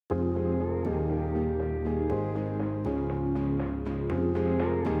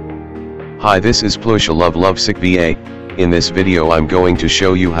Hi, this is Plusha Lovesick BA. In this video I'm going to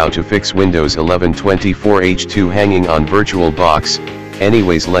show you how to fix Windows 11 24H2 hanging on Virtualbox.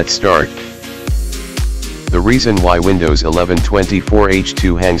 Anyways, let's start. The reason why Windows 11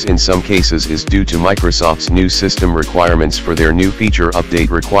 24H2 hangs in some cases is due to Microsoft's new system requirements for their new feature update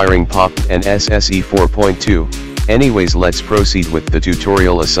requiring POP and SSE 4.2. Anyways, let's proceed with the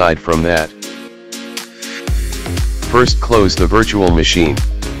tutorial. Aside from that, first close the virtual machine.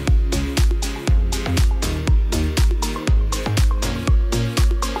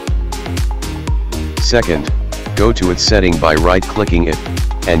 Second, go to its setting by right-clicking it,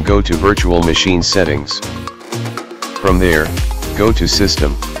 and go to Virtual Machine Settings. From there, go to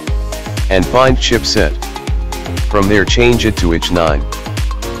System, and find Chipset. From there change it to H9.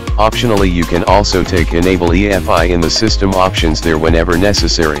 Optionally you can also take Enable EFI in the system options there whenever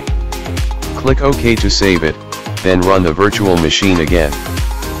necessary. Click OK to save it, then run the virtual machine again.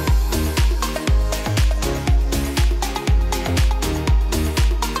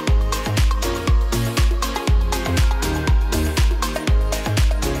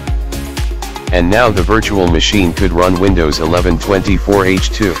 And now the virtual machine could run Windows 11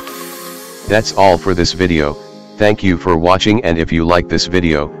 24H2. That's all for this video. Thank you for watching, and if you like this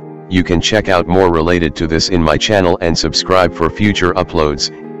video, you can check out more related to this in my channel and subscribe for future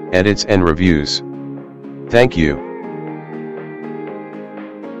uploads, edits and reviews. Thank you.